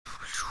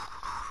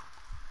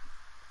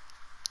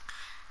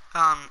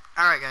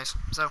Alright guys,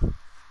 so,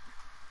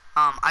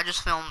 I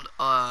just filmed,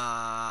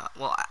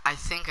 well, I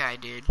think I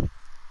did,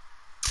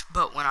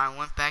 but when I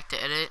went back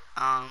to edit,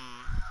 I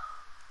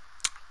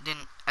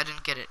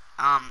didn't get it,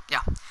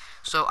 yeah,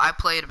 so I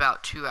played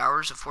about 2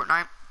 hours of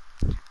Fortnite,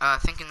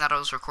 thinking that I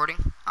was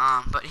recording,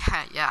 but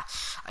yeah,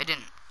 I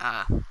didn't,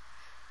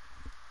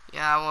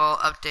 yeah, well,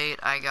 update,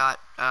 I got,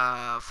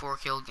 4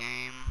 kill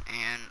game,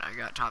 and I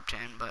got top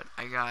 10, but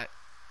I got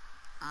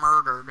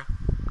murdered,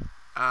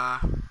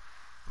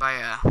 by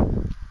a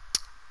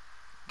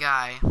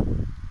guy,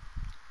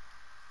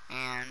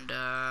 and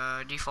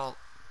default,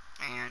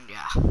 and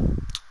yeah,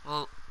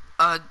 well,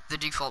 the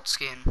default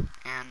skin,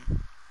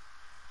 and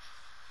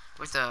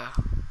with the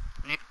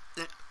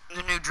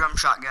new drum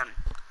shotgun.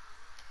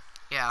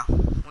 Yeah,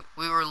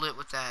 we were lit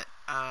with that.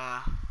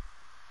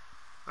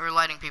 We were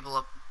lighting people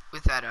up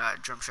with that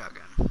drum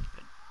shotgun.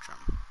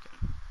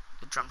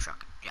 The drum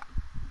shotgun. Yeah.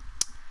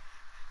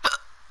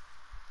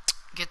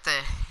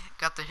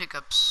 Got the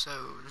hiccups,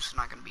 so this is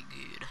not gonna be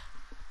good.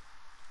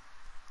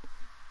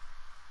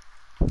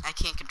 I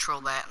can't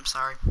control that. I'm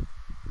sorry.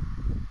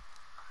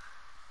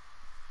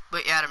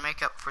 But yeah, to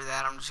make up for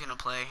that, I'm just gonna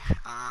play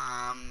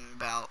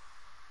about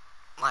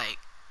like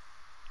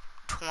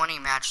 20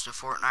 matches of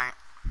Fortnite.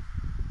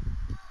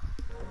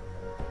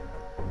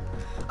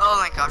 Oh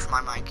my gosh, my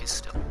mic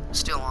is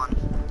still on.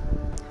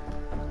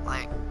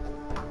 Like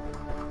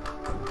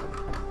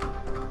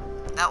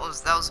that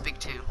was big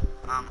too.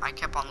 I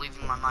kept on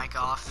leaving my mic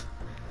off,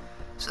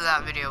 so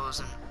that video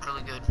wasn't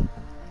really good.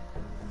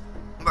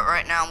 But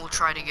right now we'll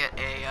try to get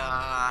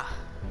a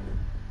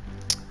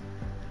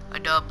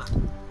dub.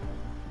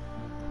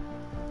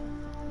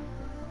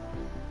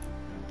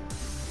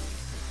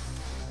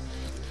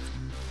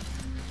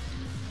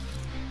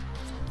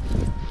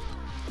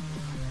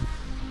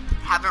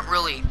 Haven't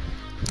really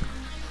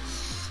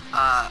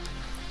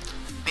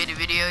made a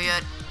video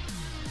yet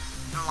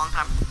in a long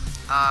time.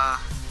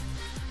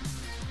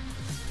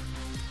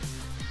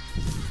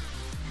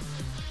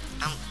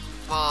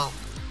 Well,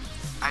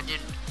 I did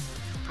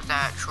put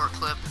that short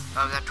clip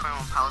of that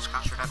 21 Pilots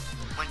concert I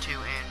went to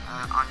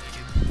on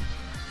YouTube.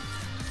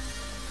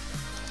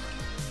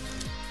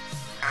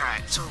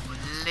 Alright, so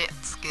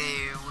let's go.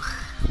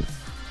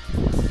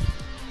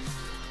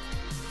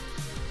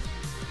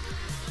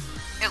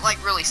 It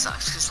like really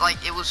sucks because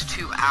like it was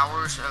 2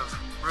 hours of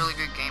really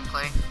good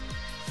gameplay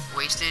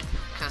wasted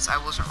because I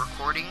wasn't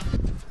recording.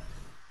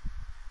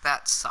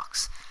 That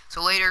sucks.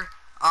 So later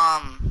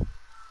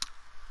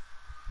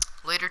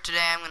today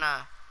I'm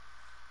gonna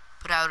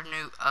put out a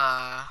new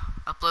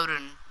upload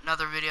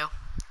another video.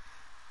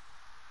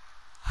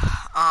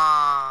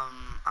 I'm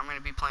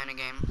gonna be playing a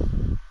game,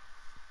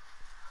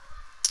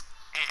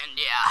 and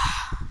yeah,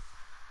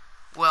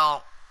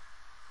 well,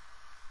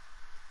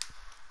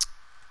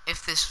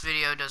 if this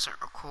video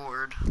doesn't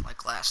record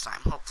like last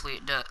time, hopefully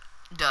it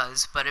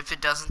does, but if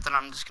it doesn't, then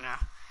I'm just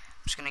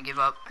gonna give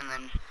up and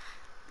then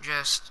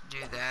just do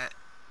the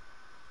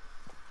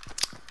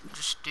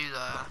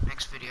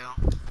next video,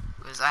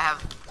 because I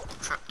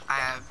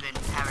have been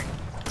having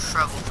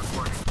trouble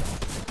recording.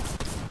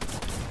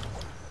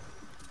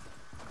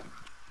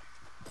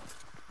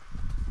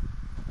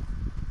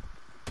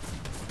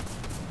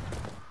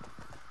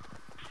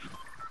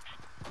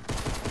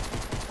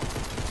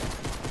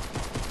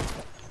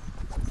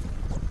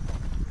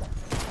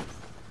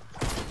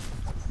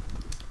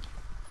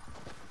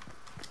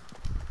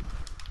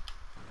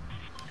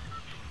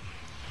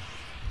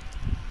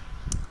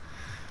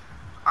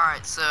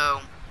 Alright,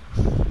 so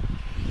I'm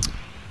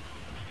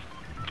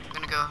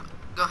gonna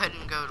go ahead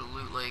and go to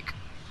Loot Lake.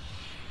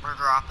 We're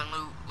dropping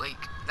Loot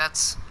Lake.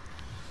 That's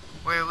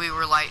where we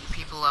were lighting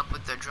people up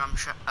with the drum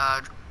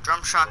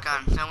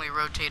shotgun. Then we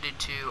rotated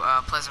to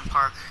Pleasant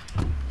Park.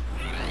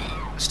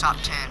 It was top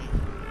 10,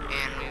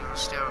 and we were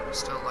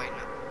still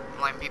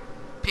lighting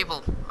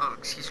people. Oh,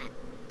 excuse me.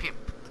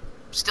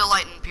 Still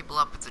lighting people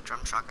up with the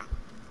drum shotgun.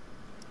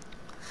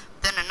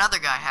 Then another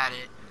guy had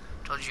it.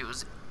 Told you it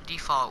was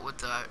default with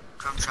the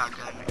drum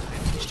shotgun, and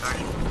he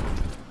started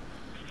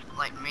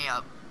lighting me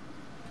up.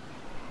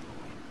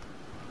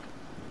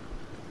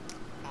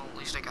 Well, at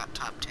least I got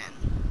top 10.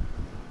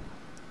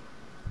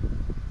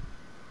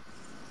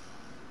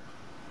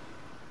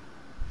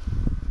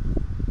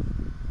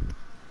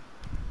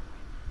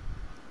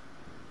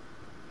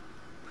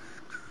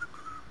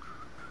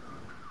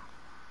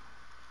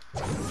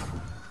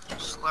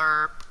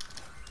 Slurp,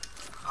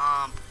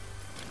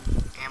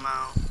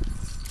 ammo.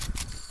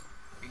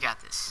 We got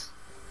this.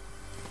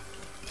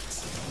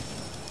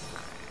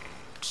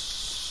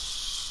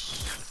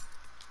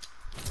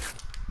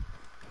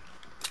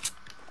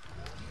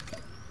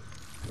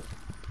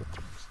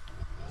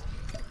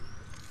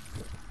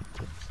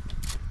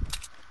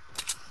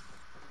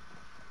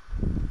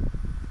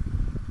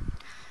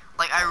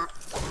 Like, I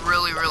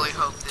really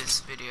hope this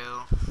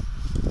video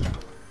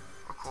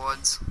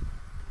records.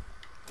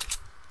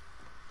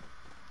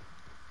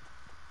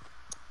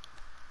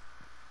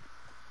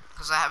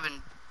 Because I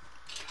haven't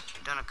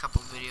done a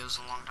couple videos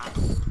in a long time.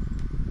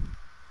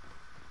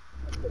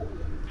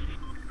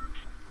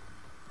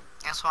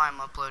 That's why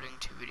I'm uploading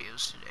 2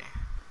 videos today.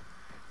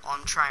 Well,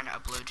 I'm trying to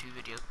upload 2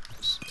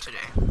 videos today.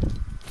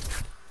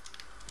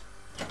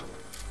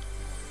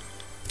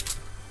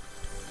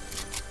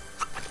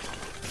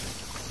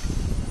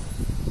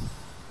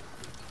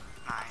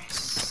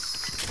 Nice.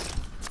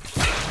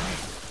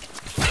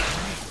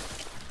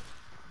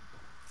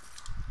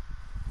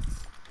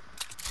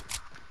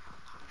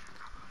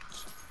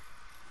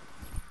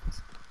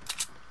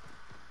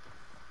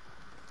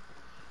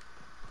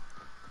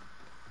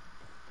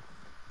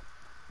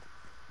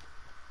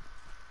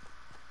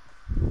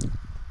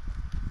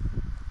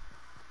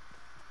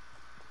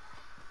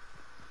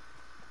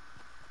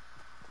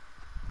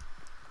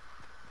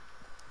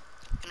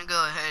 I'm gonna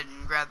go ahead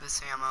and grab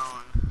this ammo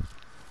and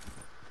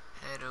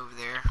head over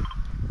there.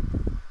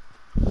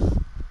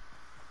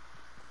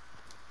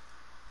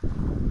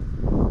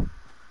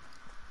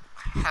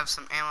 I have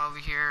some ammo over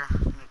here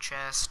in the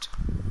chest.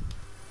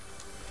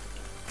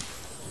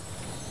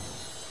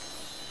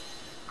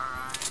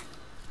 Alright.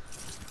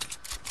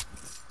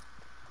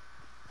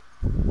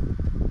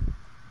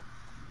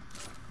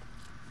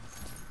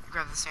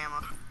 Grab this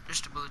ammo.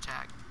 Just a blue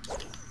tag.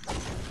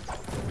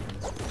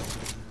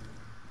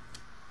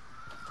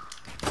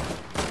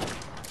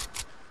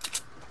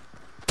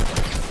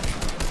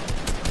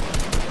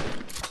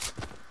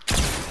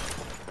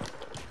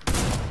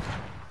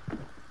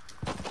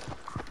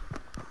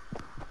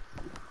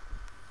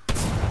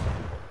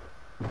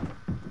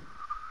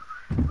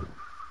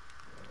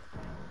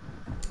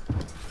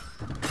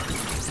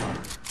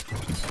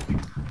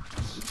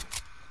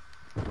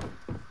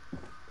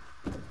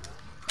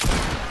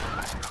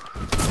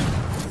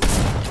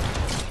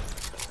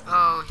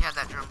 Oh, he had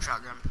that drum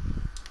shotgun.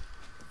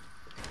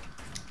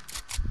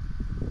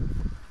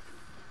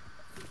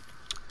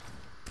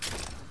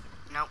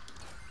 Nope.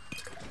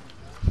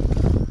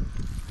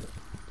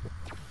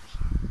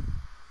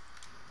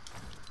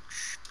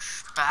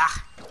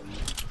 Ah,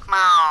 come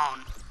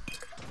on.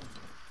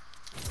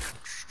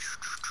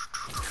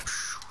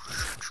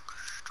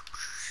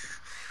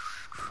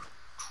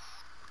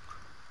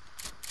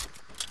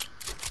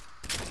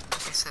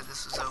 Like I said,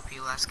 this was OP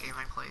last game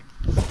I played.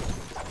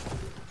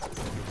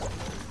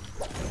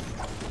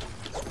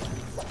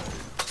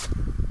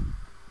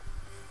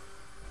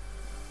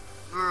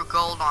 We were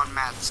gold on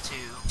mats too,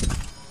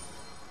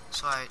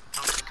 so I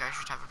don't think I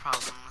should have a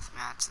problem with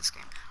mats this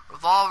game.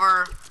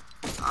 Revolver,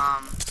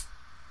 I'm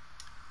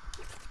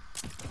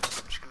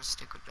just gonna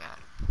stick with that.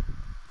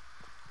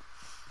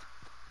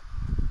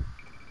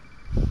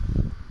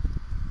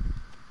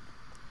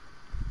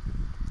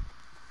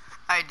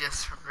 I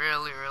just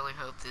really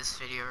hope this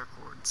video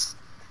records.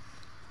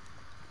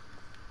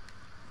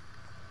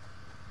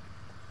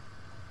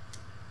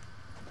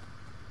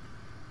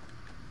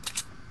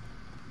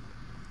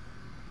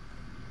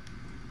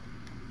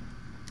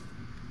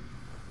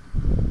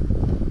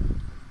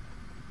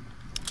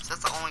 Is that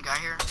the only guy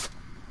here?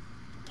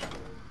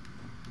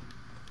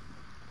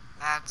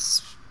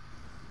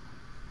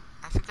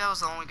 I think that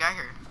was the only guy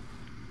here.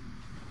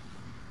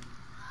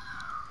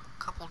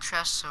 Couple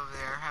chests over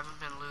there haven't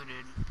been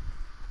looted.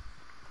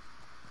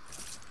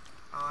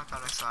 Oh, I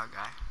thought I saw a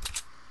guy.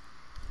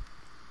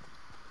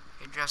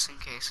 Okay, just in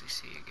case we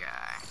see a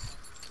guy.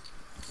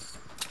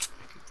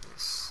 Look at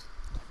this.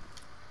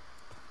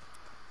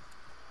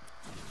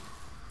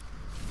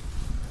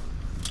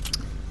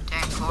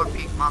 Dang, Floor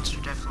Peak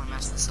Monster definitely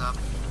messed this up.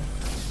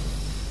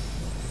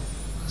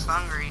 Looks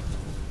hungry.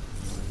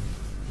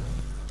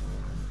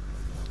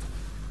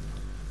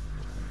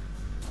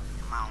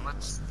 Come on,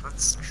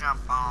 let's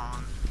jump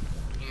on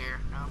here.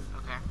 No?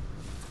 Okay.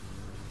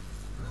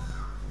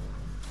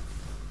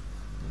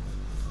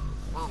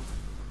 Whoa.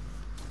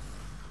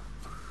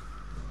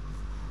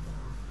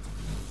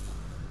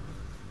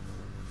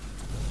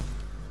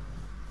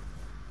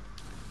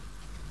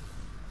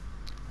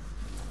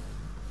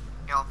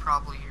 Y'all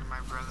probably hear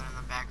my brother in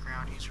the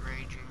background. He's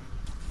raging.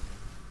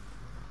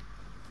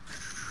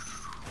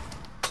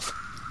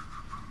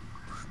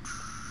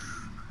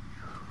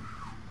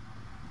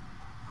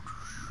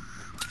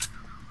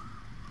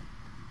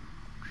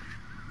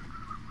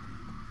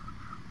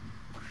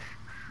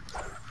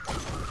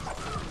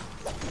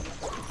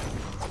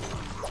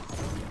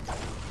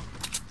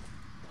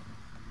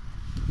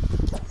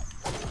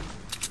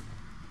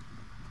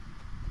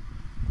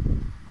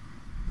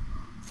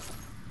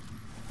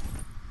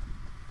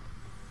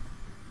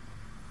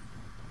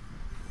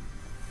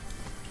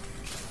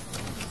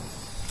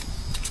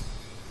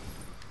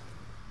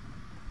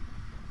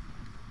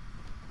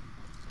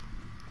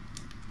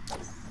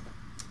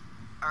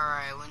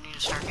 Alright, we need to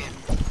start getting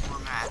more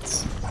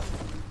mats.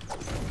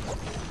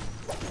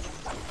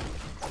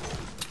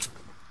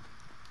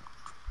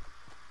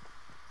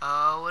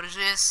 What is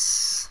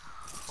this?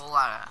 A whole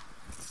lot of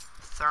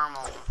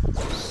thermal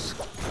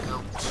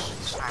scopes,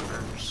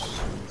 snipers.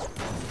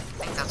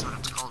 I think that's what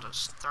it's called,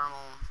 is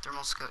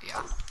thermal scope,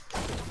 yeah.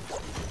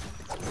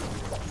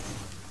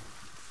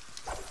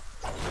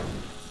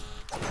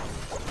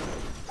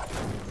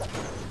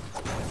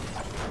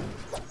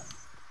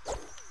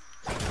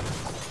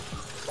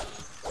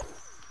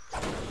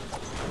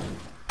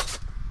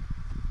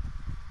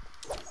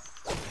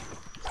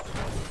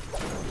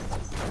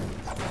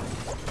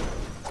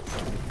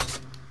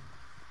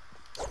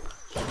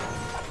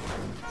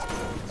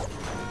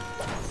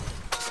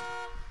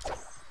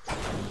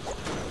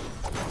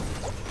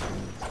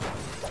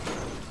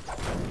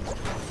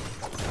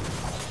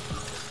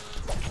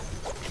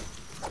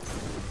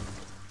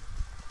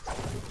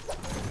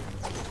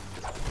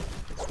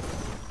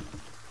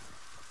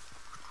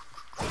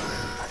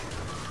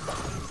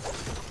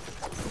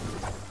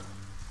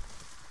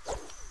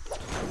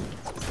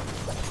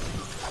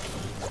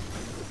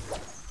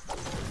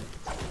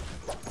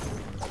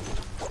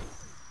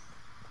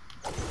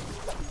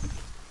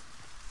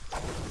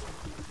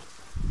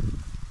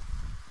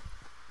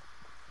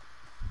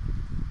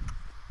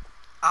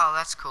 Oh,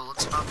 that's cool.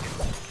 Let's smoke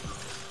it.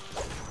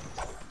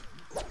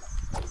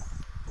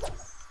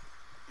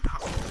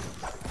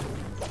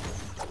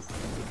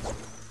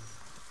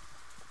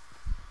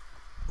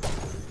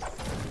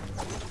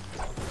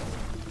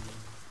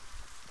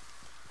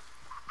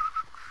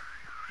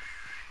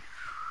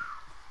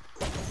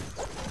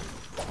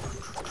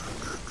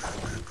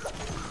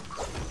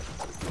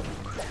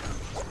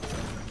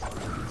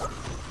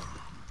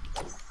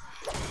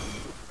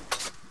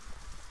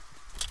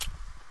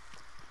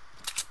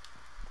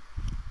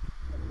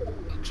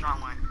 Oops,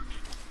 wrong way.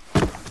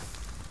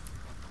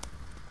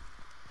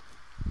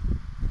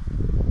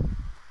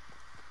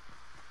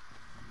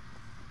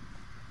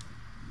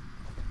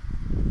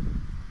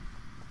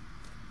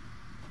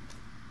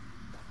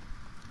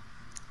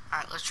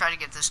 Alright, let's try to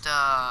get this to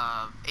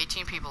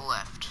 18 people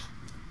left.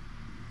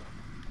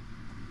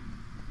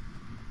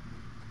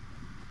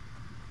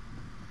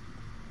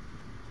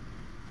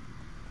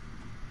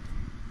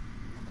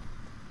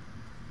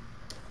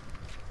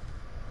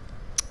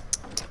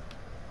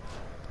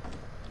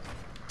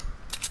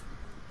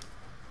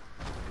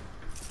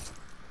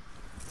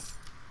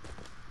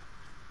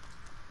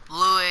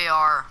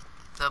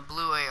 The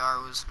blue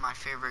AR was my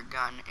favorite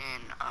gun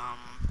in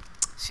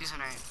Season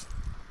 8.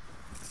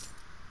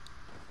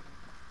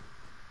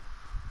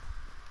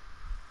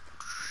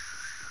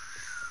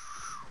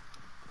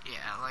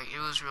 Yeah, like, it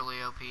was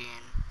really OP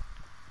in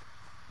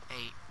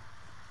 8.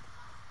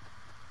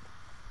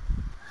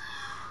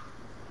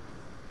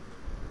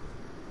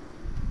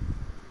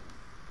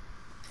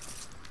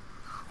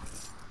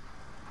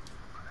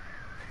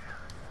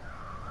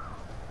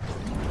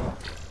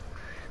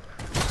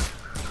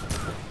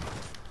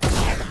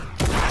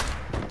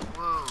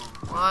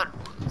 What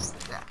was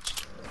that?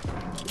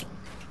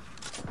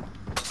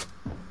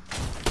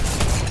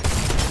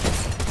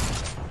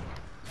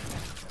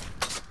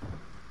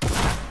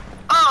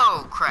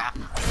 Oh, crap.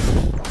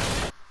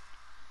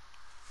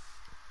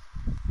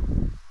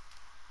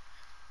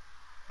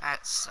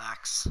 That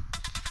sucks.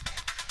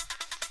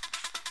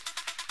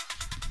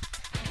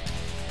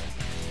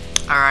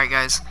 Alright,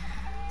 guys.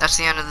 That's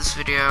the end of this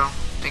video.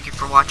 Thank you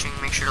for watching.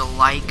 Make sure to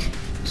like,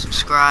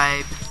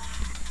 subscribe,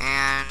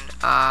 and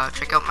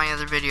check out my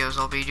other videos.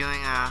 I'll be doing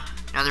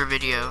another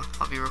video.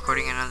 I'll be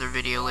recording another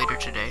video later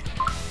today.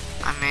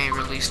 I may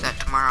release that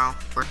tomorrow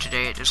or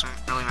today. It doesn't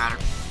really matter.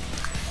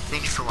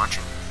 Thank you for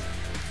watching.